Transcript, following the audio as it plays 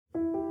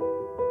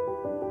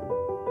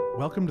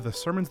Welcome to the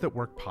Sermons That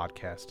Work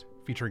podcast,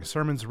 featuring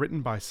sermons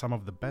written by some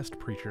of the best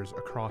preachers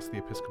across the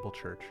Episcopal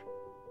Church.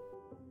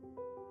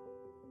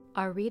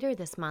 Our reader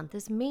this month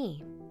is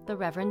me, the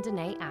Reverend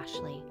Danae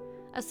Ashley,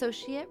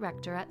 Associate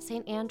Rector at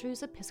St.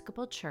 Andrew's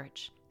Episcopal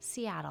Church,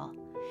 Seattle,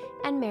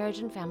 and Marriage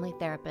and Family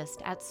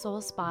Therapist at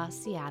Soul Spa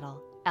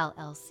Seattle,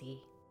 LLC.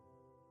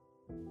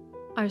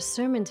 Our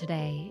sermon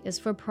today is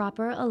for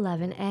Proper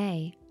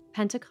 11a,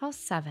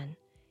 Pentecost 7,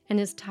 and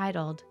is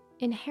titled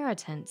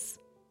Inheritance.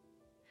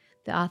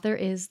 The author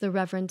is the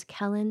Reverend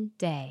Kellen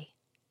Day.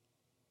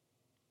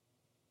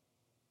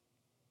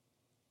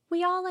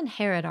 We all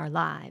inherit our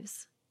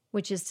lives,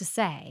 which is to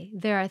say,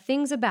 there are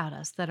things about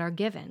us that are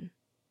given.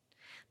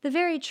 The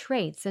very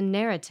traits and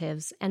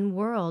narratives and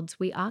worlds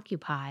we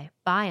occupy,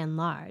 by and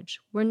large,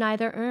 were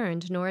neither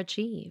earned nor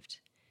achieved.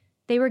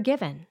 They were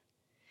given.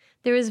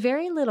 There is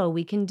very little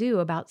we can do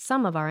about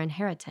some of our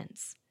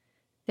inheritance.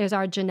 There's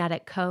our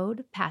genetic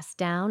code, passed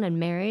down and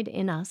married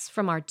in us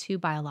from our two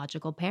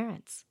biological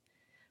parents.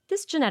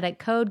 This genetic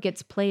code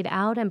gets played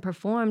out and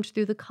performed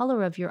through the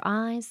color of your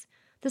eyes,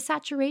 the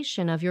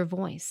saturation of your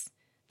voice,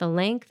 the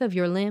length of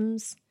your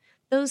limbs,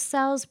 those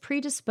cells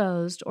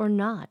predisposed or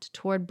not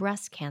toward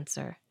breast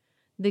cancer,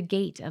 the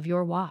gait of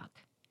your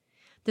walk.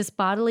 This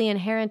bodily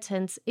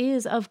inheritance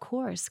is, of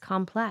course,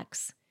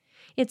 complex.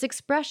 Its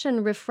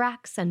expression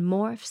refracts and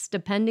morphs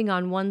depending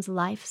on one's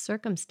life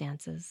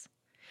circumstances.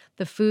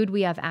 The food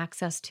we have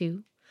access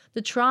to,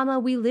 the trauma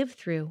we live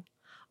through,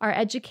 our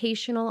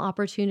educational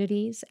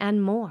opportunities,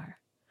 and more.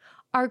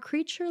 Our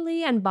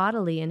creaturely and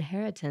bodily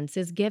inheritance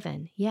is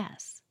given,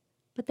 yes,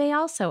 but they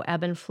also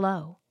ebb and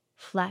flow,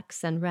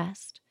 flex and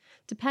rest,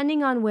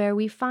 depending on where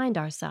we find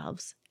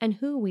ourselves and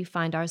who we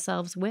find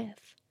ourselves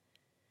with.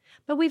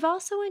 But we've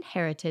also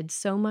inherited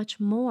so much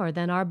more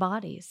than our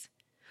bodies.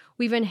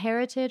 We've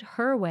inherited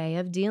her way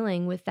of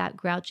dealing with that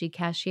grouchy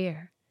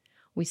cashier.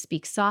 We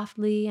speak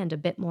softly and a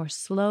bit more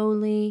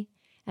slowly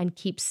and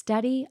keep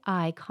steady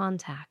eye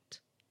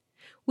contact.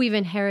 We've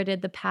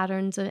inherited the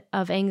patterns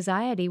of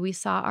anxiety we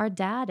saw our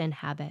dad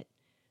inhabit.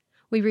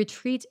 We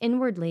retreat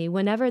inwardly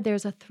whenever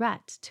there's a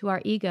threat to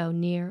our ego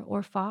near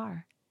or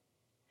far.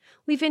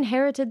 We've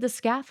inherited the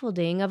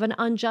scaffolding of an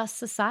unjust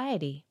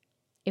society.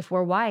 If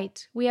we're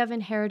white, we have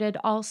inherited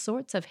all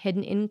sorts of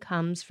hidden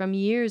incomes from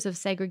years of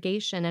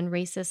segregation and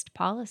racist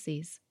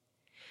policies.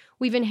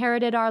 We've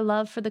inherited our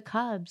love for the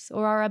Cubs,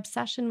 or our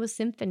obsession with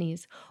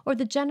symphonies, or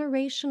the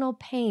generational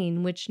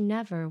pain which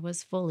never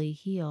was fully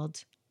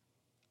healed.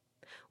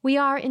 We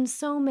are in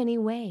so many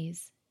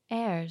ways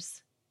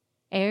heirs.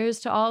 Heirs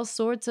to all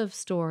sorts of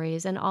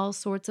stories and all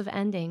sorts of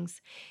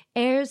endings.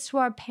 Heirs to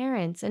our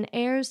parents and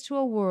heirs to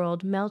a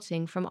world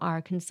melting from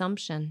our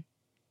consumption.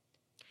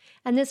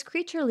 And this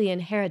creaturely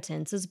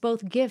inheritance is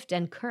both gift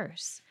and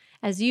curse,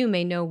 as you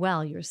may know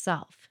well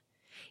yourself.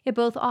 It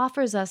both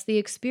offers us the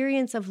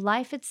experience of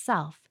life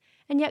itself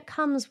and yet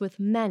comes with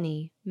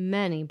many,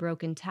 many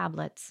broken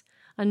tablets,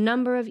 a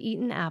number of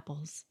eaten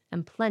apples,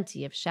 and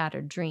plenty of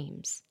shattered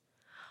dreams.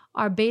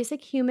 Our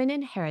basic human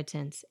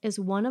inheritance is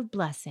one of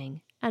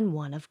blessing and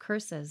one of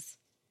curses.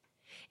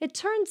 It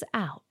turns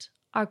out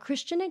our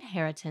Christian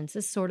inheritance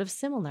is sort of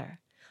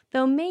similar,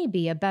 though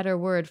maybe a better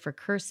word for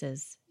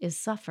curses is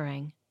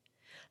suffering.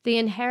 The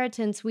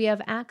inheritance we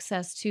have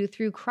access to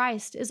through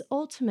Christ is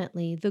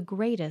ultimately the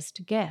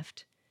greatest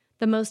gift,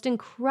 the most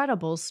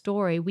incredible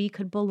story we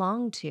could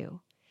belong to,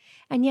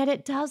 and yet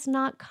it does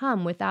not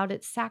come without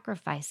its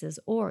sacrifices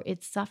or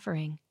its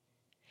suffering.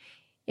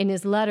 In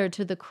his letter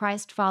to the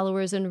Christ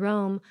followers in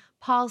Rome,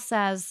 Paul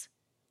says,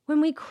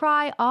 "When we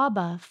cry,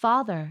 Abba,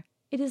 Father,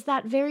 it is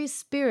that very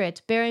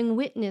Spirit bearing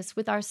witness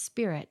with our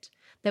spirit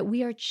that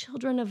we are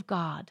children of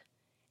God,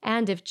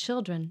 and if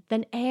children,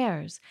 then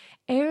heirs,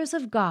 heirs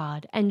of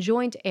God and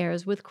joint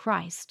heirs with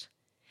Christ,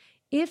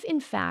 if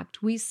in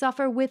fact we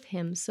suffer with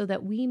him so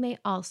that we may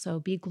also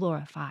be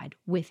glorified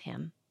with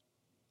him."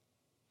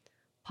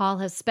 Paul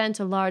has spent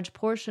a large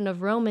portion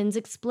of Romans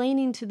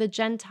explaining to the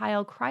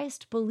Gentile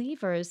Christ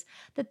believers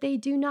that they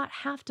do not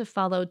have to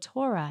follow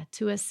Torah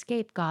to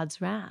escape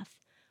God's wrath,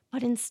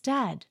 but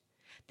instead,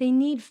 they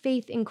need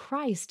faith in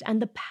Christ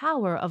and the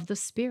power of the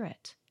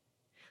Spirit.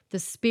 The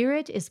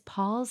Spirit is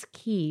Paul's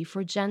key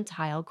for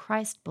Gentile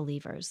Christ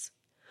believers.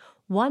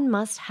 One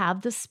must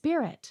have the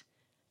Spirit.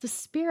 The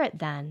Spirit,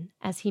 then,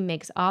 as he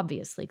makes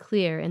obviously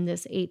clear in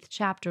this 8th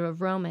chapter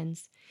of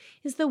Romans,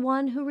 is the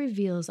one who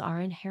reveals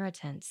our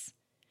inheritance.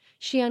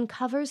 She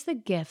uncovers the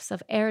gifts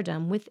of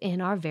heirdom within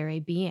our very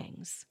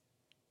beings.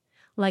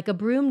 Like a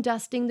broom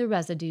dusting the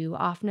residue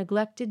off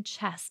neglected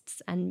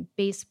chests and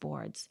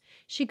baseboards,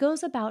 she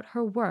goes about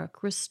her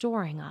work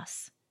restoring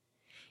us.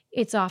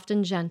 It's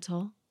often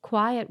gentle,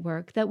 quiet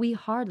work that we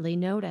hardly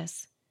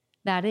notice.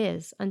 That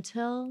is,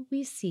 until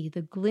we see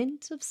the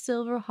glint of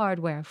silver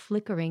hardware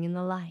flickering in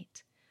the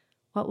light.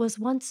 What was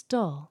once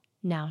dull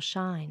now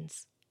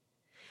shines.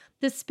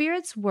 The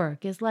Spirit's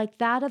work is like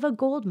that of a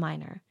gold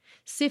miner,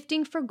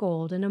 sifting for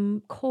gold in a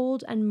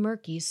cold and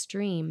murky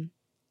stream.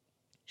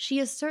 She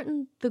is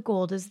certain the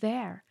gold is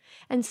there,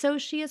 and so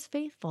she is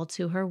faithful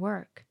to her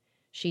work.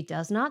 She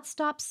does not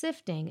stop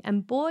sifting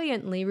and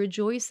buoyantly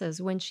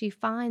rejoices when she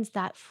finds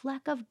that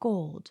fleck of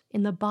gold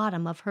in the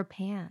bottom of her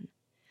pan.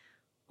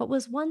 What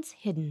was once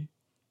hidden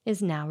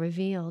is now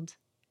revealed.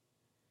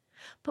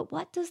 But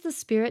what does the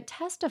Spirit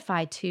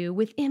testify to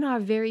within our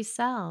very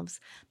selves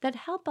that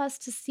help us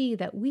to see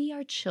that we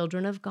are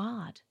children of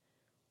God?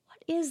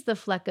 What is the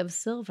fleck of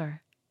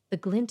silver, the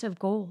glint of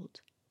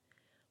gold?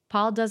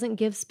 Paul doesn't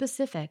give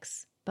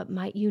specifics, but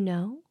might you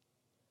know?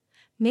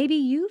 Maybe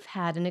you've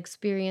had an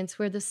experience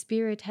where the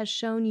Spirit has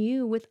shown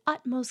you with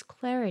utmost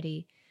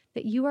clarity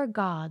that you are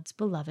God's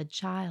beloved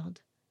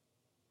child.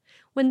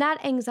 When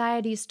that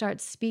anxiety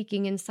starts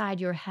speaking inside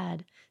your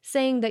head,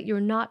 saying that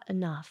you're not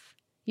enough,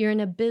 you're an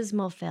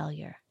abysmal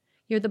failure,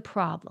 you're the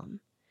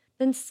problem,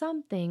 then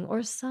something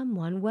or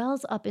someone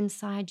wells up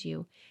inside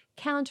you,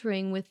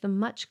 countering with the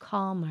much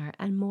calmer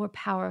and more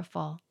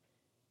powerful.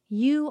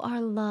 You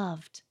are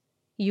loved.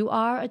 You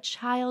are a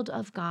child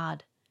of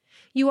God.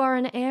 You are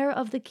an heir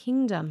of the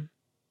kingdom.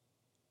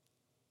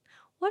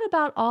 What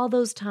about all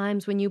those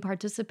times when you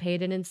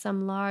participated in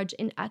some large,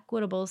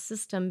 inequitable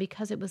system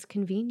because it was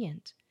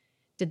convenient?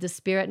 Did the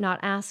Spirit not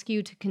ask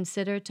you to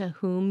consider to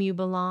whom you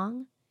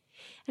belong?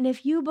 And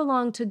if you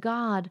belong to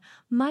God,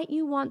 might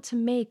you want to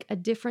make a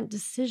different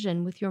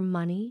decision with your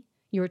money,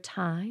 your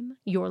time,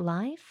 your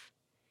life?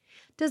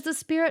 Does the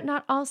Spirit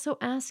not also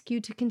ask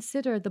you to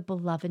consider the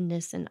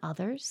belovedness in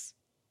others?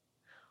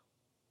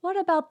 What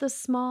about the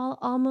small,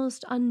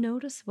 almost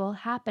unnoticeable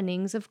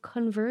happenings of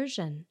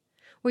conversion,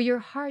 where your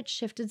heart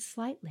shifted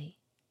slightly,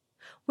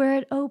 where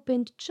it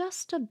opened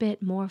just a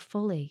bit more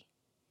fully?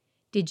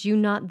 Did you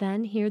not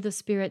then hear the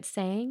Spirit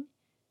saying,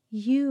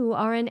 "You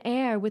are an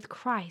heir with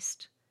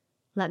Christ.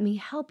 Let me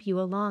help you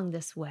along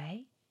this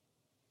way"?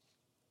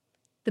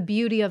 The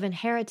beauty of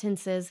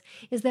inheritances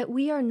is that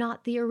we are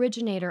not the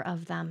originator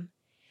of them.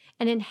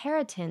 An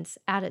inheritance,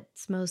 at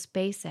its most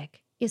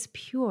basic, is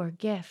pure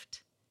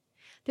gift.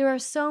 There are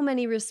so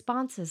many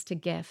responses to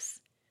gifts.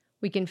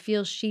 We can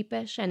feel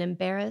sheepish and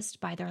embarrassed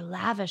by their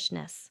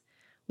lavishness.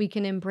 We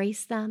can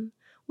embrace them.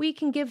 We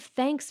can give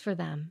thanks for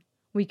them.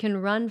 We can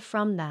run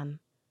from them.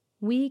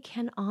 We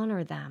can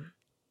honor them.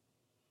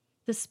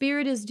 The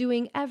Spirit is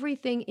doing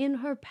everything in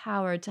her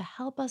power to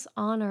help us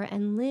honor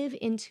and live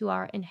into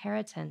our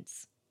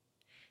inheritance,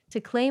 to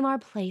claim our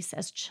place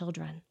as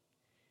children.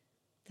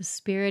 The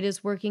Spirit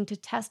is working to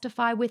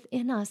testify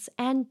within us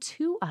and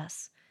to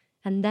us,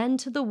 and then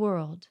to the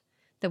world,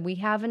 that we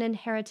have an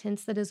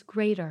inheritance that is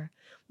greater,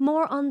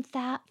 more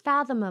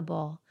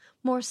unfathomable,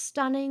 more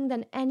stunning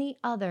than any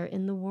other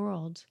in the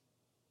world.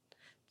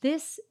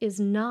 This is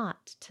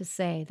not to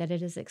say that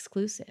it is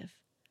exclusive,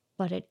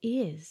 but it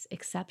is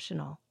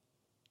exceptional.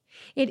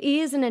 It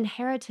is an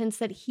inheritance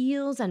that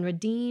heals and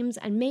redeems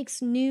and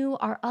makes new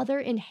our other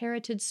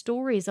inherited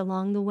stories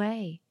along the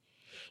way.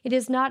 It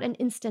is not an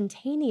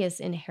instantaneous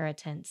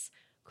inheritance.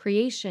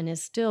 Creation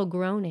is still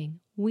groaning.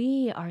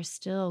 We are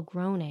still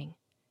groaning.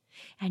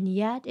 And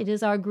yet it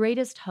is our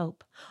greatest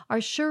hope,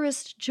 our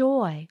surest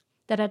joy,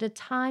 that at a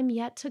time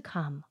yet to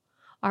come,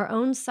 our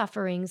own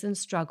sufferings and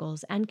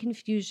struggles and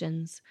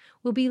confusions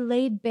will be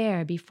laid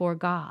bare before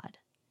God,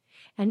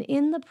 and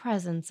in the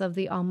presence of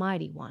the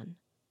Almighty One,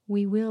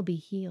 we will be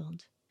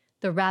healed.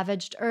 The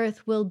ravaged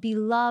earth will be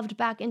loved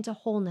back into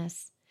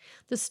wholeness.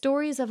 The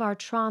stories of our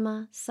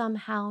trauma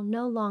somehow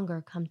no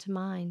longer come to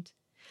mind.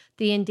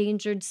 The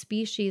endangered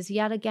species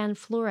yet again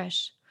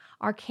flourish.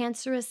 Our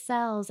cancerous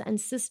cells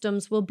and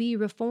systems will be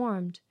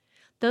reformed.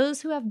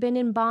 Those who have been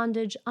in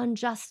bondage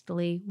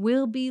unjustly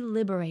will be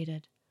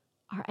liberated.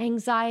 Our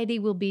anxiety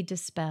will be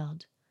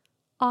dispelled.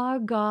 Our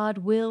God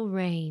will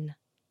reign.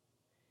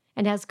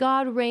 And as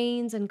God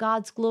reigns and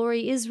God's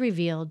glory is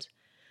revealed,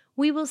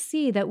 we will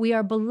see that we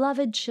are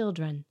beloved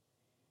children.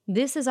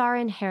 This is our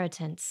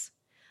inheritance,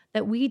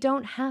 that we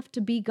don't have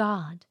to be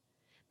God,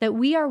 that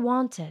we are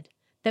wanted,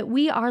 that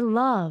we are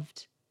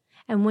loved.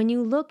 And when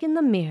you look in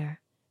the mirror,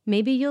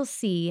 maybe you'll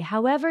see,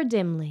 however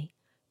dimly,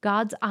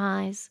 God's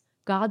eyes,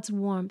 God's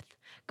warmth,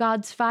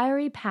 God's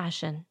fiery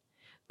passion,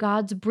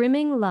 God's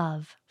brimming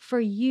love, for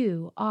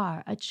you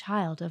are a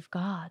child of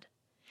God.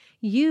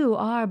 You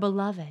are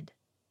beloved.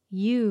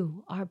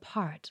 You are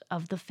part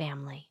of the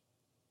family.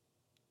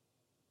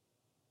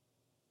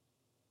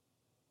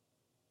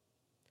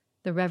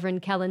 The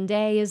Reverend Kellen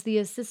Day is the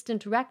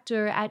assistant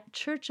rector at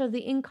Church of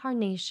the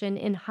Incarnation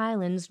in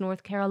Highlands,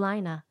 North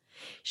Carolina.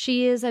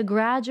 She is a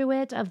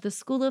graduate of the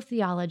School of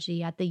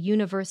Theology at the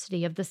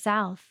University of the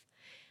South.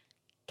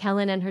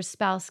 Kellen and her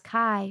spouse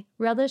Kai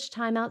relish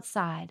time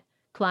outside,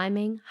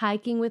 climbing,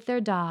 hiking with their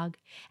dog,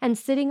 and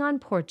sitting on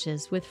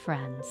porches with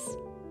friends.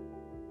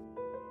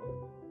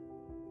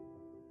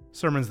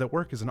 Sermons That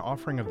Work is an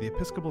offering of the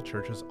Episcopal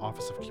Church's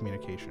Office of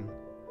Communication.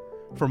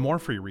 For more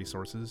free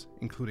resources,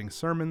 including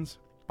sermons,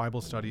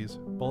 Bible studies,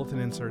 bulletin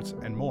inserts,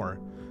 and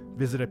more,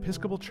 visit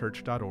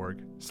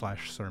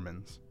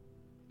episcopalchurch.org/sermons.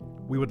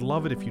 We would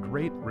love it if you'd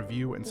rate,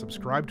 review, and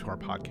subscribe to our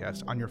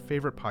podcast on your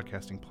favorite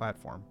podcasting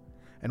platform.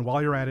 And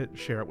while you're at it,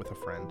 share it with a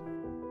friend.